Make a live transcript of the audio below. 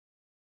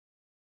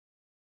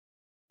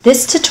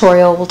This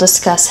tutorial will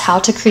discuss how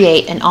to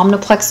create an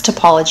OmniPlex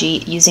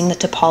topology using the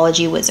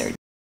Topology wizard.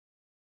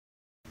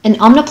 An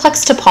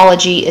OmniPlex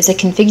topology is a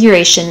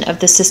configuration of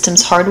the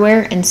system's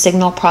hardware and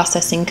signal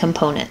processing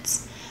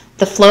components.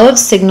 The flow of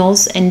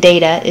signals and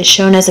data is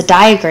shown as a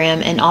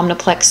diagram in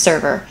OmniPlex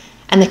server,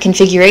 and the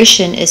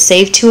configuration is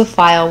saved to a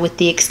file with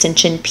the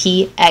extension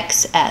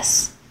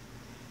PXS.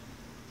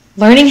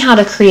 Learning how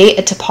to create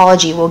a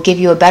topology will give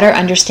you a better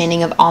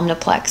understanding of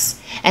OmniPlex,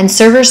 and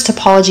Server's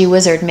Topology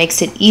wizard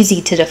makes it easy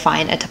to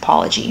define a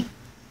topology.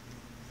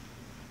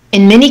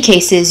 In many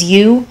cases,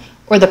 you,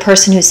 or the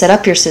person who set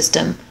up your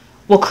system,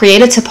 will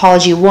create a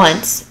topology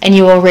once, and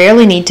you will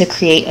rarely need to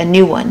create a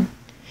new one.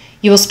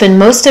 You will spend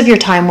most of your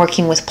time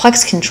working with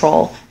Plex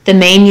Control, the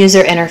main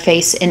user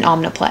interface in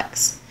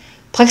OmniPlex.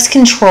 Plex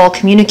Control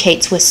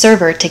communicates with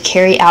Server to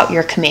carry out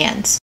your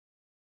commands.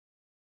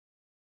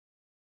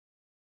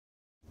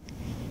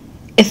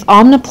 If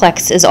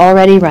OmniPlex is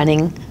already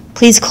running,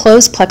 please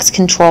close Plex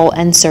Control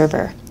and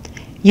Server.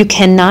 You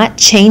cannot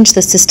change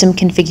the system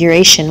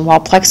configuration while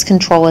Plex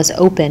Control is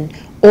open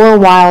or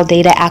while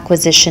data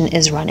acquisition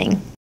is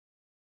running.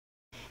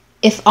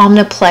 If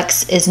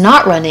OmniPlex is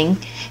not running,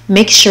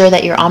 make sure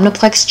that your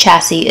OmniPlex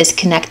chassis is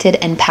connected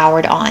and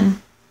powered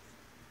on.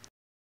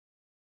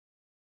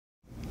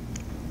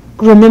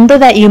 Remember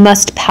that you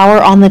must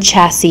power on the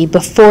chassis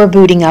before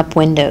booting up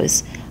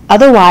Windows.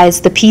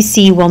 Otherwise, the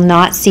PC will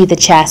not see the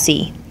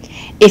chassis.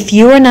 If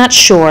you are not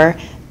sure,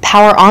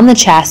 power on the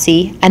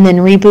chassis and then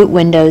reboot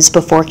Windows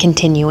before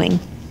continuing.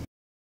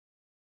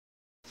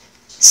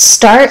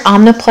 Start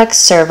OmniPlex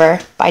Server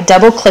by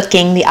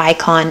double-clicking the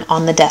icon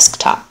on the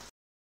desktop.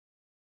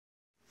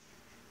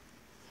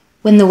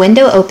 When the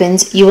window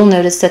opens, you will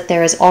notice that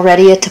there is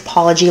already a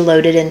topology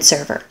loaded in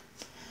Server.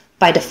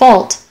 By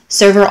default,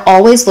 Server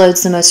always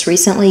loads the most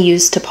recently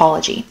used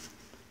topology.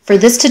 For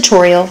this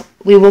tutorial,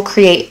 we will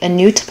create a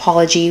new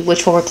topology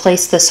which will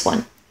replace this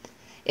one.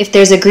 If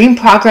there's a green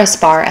progress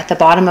bar at the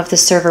bottom of the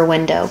Server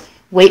window,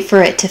 wait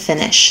for it to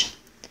finish.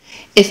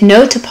 If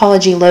no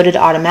topology loaded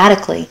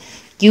automatically,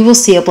 you will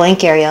see a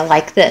blank area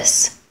like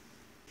this.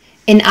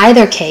 In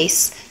either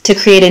case, to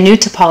create a new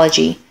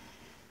topology,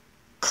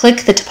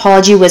 click the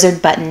Topology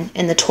Wizard button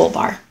in the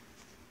toolbar.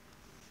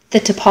 The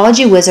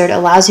Topology Wizard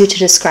allows you to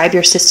describe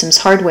your system's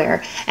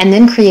hardware and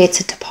then creates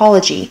a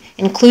topology,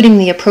 including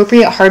the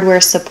appropriate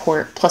hardware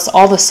support plus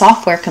all the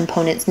software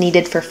components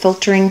needed for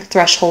filtering,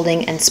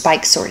 thresholding, and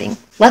spike sorting.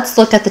 Let's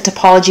look at the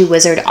Topology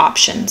Wizard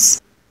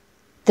options.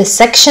 The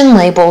section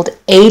labeled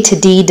A to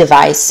D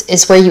device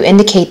is where you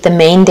indicate the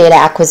main data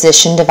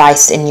acquisition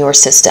device in your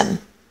system.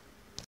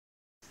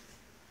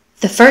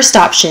 The first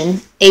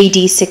option,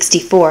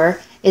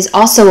 AD64, is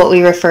also what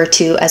we refer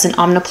to as an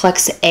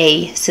OmniPlex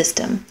A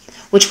system,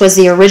 which was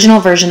the original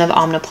version of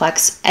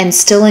OmniPlex and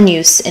still in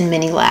use in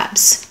many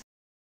labs.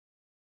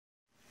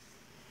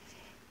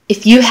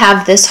 If you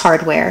have this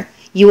hardware,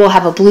 you will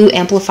have a blue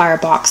amplifier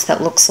box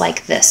that looks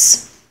like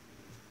this.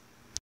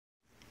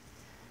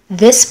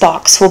 This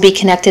box will be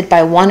connected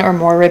by one or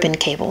more ribbon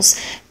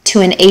cables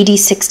to an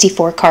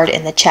AD64 card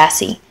in the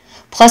chassis,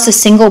 plus a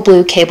single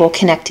blue cable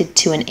connected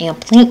to an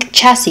AmpLink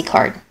chassis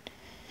card.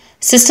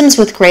 Systems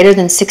with greater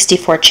than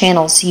 64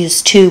 channels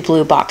use two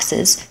blue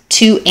boxes,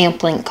 two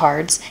AmpLink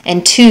cards,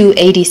 and two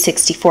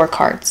AD64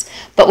 cards.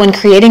 But when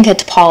creating a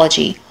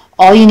topology,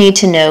 all you need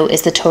to know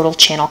is the total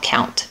channel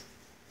count.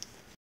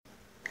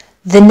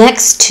 The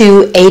next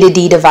two A to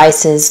D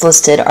devices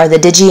listed are the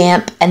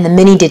DigiAmp and the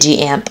Mini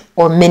DigiAmp,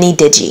 or Mini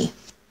Digi.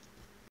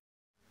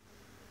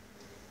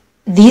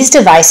 These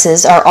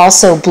devices are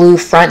also blue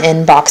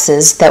front-end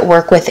boxes that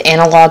work with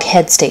analog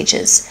head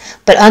stages,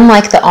 but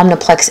unlike the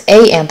OmniPlex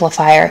A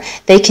amplifier,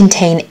 they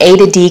contain A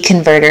to D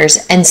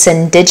converters and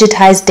send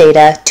digitized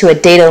data to a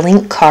data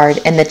link card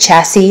in the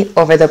chassis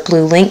over the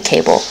blue link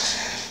cable.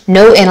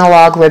 No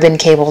analog ribbon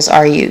cables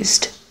are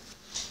used.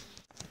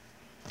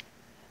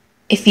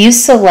 If you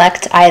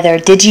select either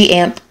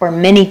DigiAmp or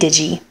Mini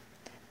Digi,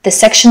 the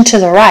section to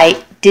the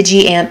right,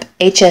 DigiAmp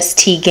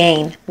HST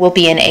Gain, will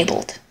be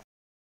enabled.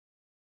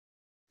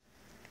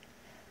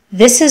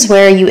 This is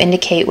where you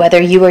indicate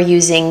whether you are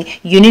using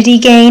unity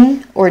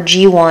gain, or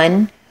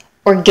G1,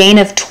 or gain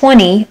of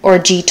 20, or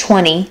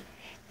G20,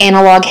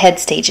 analog head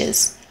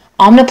stages.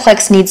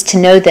 OmniPlex needs to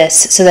know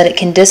this so that it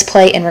can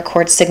display and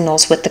record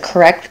signals with the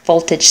correct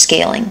voltage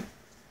scaling.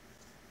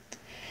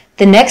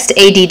 The next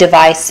AD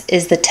device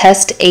is the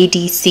Test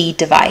ADC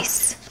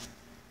device.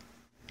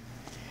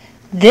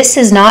 This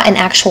is not an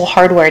actual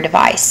hardware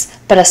device,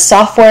 but a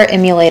software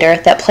emulator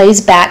that plays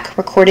back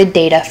recorded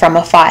data from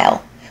a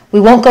file. We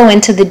won't go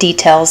into the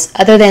details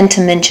other than to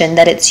mention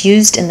that it's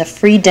used in the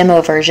free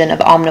demo version of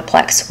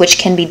OmniPlex, which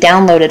can be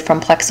downloaded from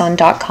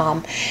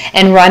Plexon.com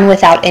and run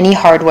without any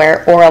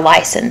hardware or a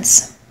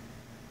license.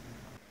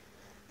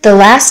 The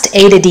last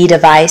A to D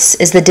device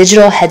is the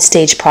Digital Head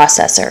Stage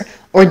Processor,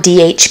 or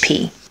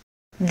DHP.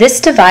 This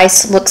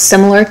device looks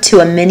similar to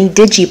a Mini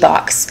Digi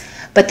Box,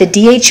 but the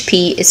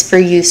DHP is for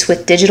use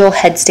with digital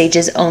head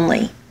stages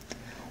only.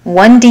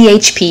 One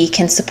DHP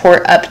can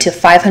support up to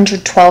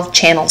 512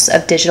 channels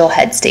of digital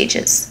head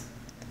stages.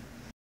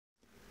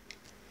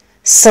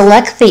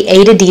 Select the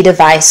A to D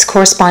device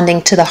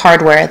corresponding to the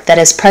hardware that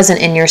is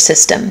present in your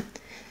system.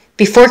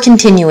 Before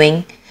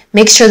continuing,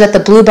 make sure that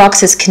the blue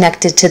box is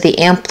connected to the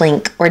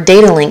AmpLink or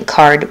data link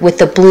card with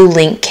the blue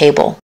link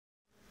cable.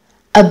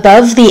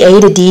 Above the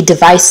A to D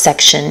device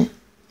section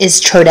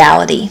is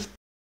Topology.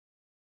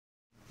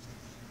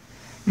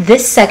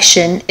 This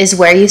section is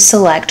where you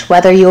select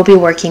whether you will be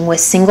working with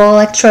single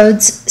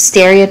electrodes,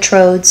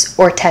 stereotrodes,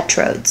 or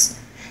tetrodes.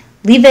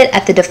 Leave it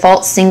at the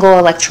default single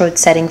electrode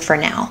setting for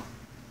now.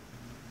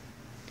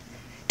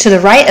 To the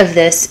right of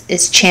this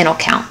is channel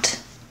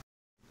count.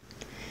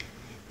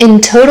 In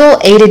total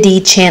A to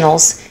D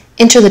channels,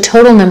 enter the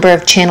total number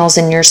of channels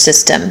in your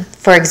system,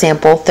 for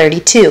example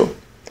 32.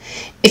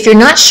 If you're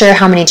not sure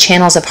how many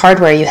channels of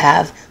hardware you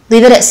have,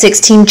 leave it at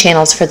 16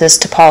 channels for this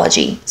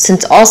topology,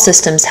 since all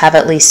systems have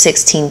at least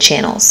 16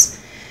 channels.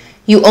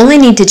 You only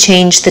need to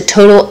change the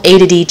total A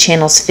to D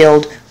channels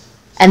field,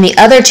 and the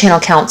other channel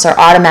counts are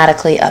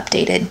automatically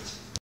updated.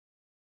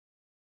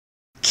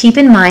 Keep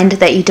in mind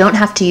that you don't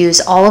have to use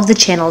all of the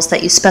channels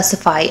that you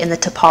specify in the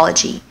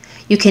topology.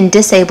 You can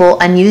disable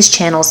unused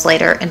channels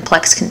later in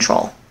Plex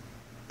Control.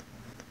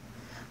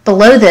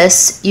 Below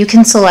this, you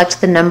can select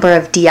the number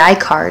of DI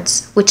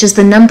cards, which is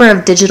the number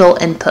of digital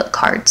input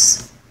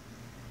cards.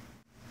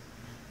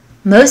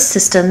 Most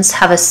systems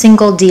have a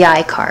single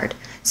DI card,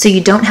 so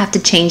you don't have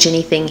to change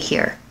anything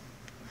here.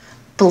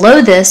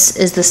 Below this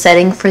is the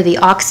setting for the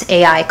aux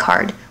AI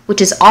card,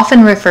 which is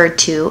often referred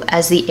to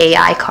as the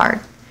AI card.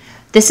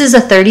 This is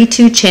a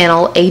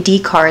 32-channel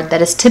AD card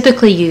that is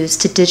typically used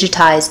to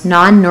digitize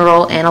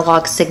non-neural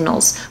analog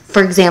signals,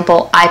 for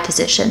example, eye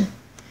position.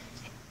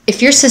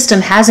 If your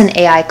system has an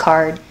AI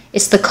card,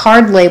 it's the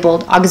card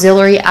labeled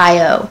Auxiliary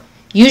I/O,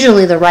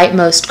 usually the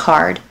rightmost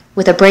card,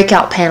 with a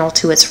breakout panel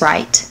to its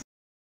right.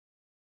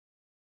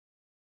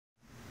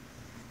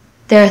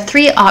 There are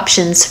three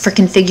options for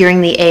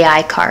configuring the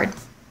AI card.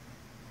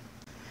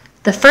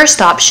 The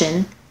first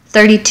option,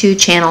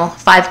 32-channel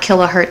 5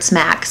 kHz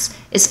max,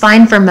 is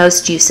fine for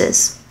most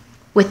uses.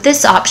 With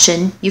this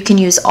option, you can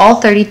use all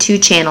 32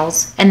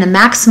 channels, and the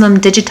maximum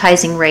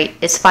digitizing rate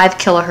is 5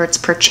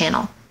 kHz per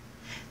channel.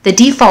 The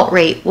default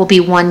rate will be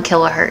 1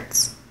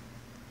 kHz.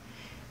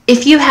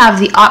 If you have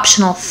the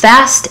optional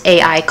fast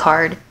AI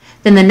card,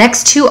 then the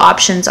next two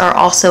options are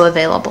also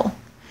available.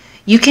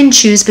 You can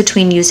choose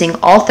between using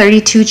all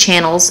 32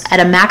 channels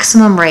at a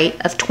maximum rate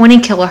of 20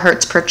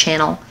 kHz per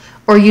channel,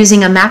 or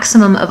using a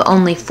maximum of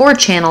only 4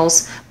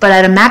 channels, but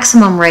at a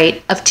maximum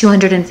rate of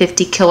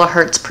 250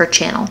 kHz per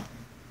channel.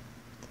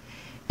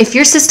 If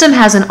your system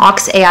has an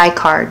aux AI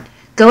card,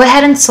 go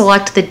ahead and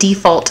select the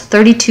default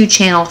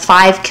 32-channel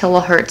 5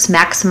 kHz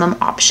maximum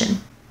option.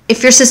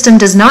 If your system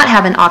does not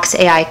have an aux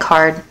AI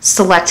card,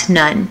 select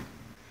none.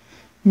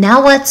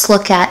 Now let's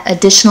look at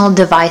additional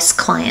device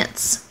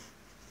clients.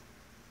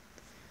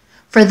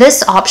 For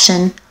this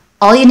option,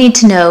 all you need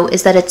to know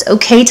is that it's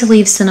okay to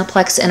leave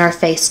Cineplex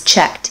interface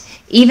checked,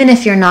 even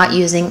if you're not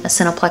using a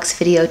Cineplex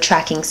video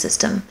tracking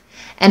system.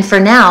 And for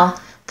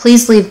now,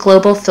 please leave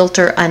Global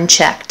Filter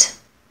unchecked.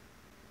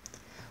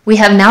 We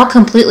have now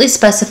completely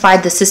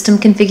specified the system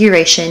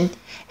configuration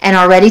and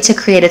are ready to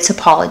create a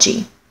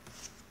topology.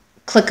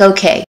 Click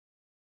OK.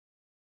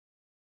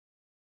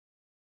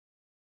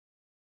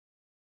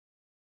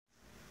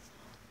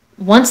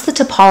 Once the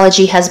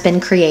topology has been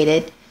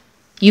created,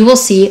 you will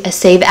see a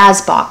Save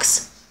As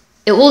box.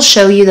 It will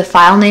show you the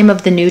file name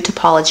of the new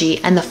topology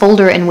and the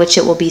folder in which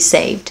it will be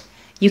saved.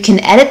 You can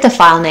edit the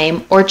file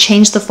name or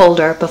change the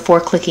folder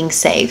before clicking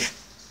Save.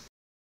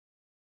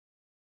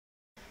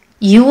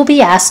 You will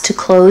be asked to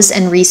close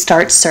and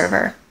restart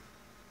server.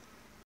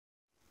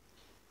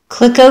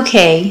 Click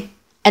OK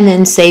and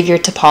then save your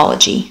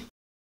topology.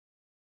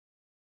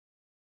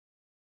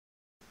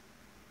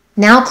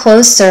 Now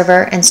close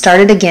server and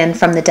start it again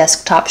from the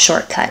desktop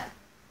shortcut.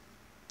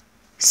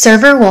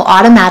 Server will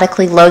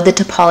automatically load the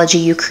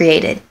topology you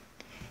created.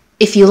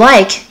 If you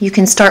like, you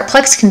can start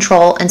Plex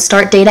Control and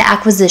start data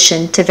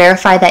acquisition to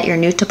verify that your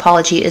new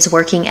topology is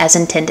working as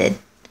intended.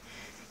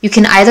 You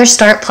can either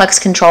start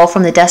Plex Control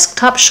from the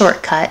desktop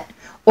shortcut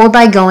or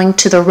by going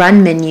to the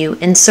Run menu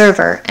in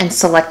Server and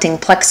selecting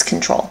Plex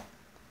Control.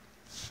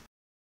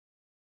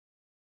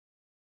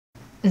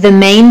 The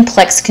main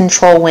Plex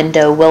Control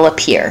window will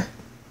appear.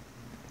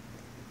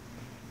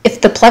 If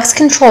the Plex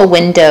Control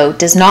window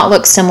does not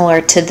look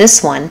similar to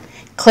this one,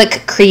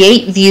 click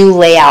Create View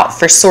Layout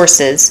for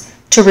sources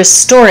to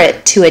restore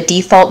it to a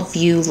default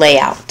view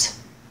layout.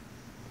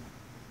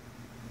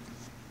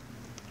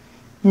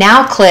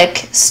 Now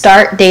click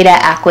Start Data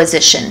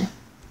Acquisition.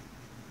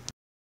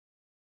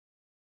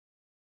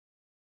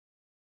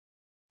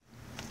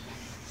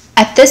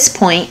 At this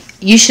point,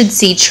 you should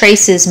see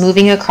traces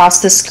moving across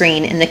the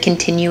screen in the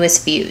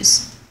continuous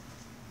views.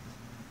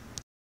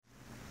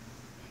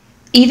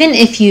 Even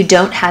if you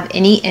don't have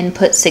any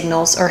input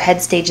signals or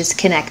head stages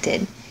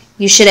connected,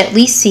 you should at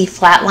least see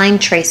flatline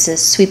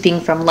traces sweeping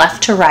from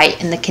left to right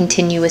in the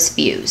continuous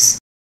views.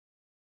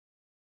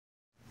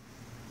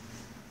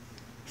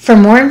 For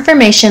more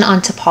information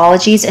on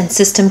topologies and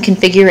system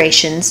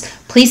configurations,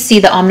 please see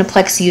the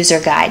OmniPlex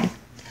user guide.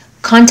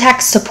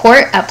 Contact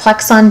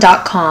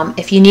support@plexon.com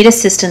if you need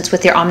assistance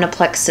with your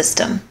OmniPlex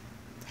system.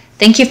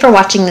 Thank you for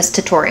watching this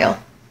tutorial.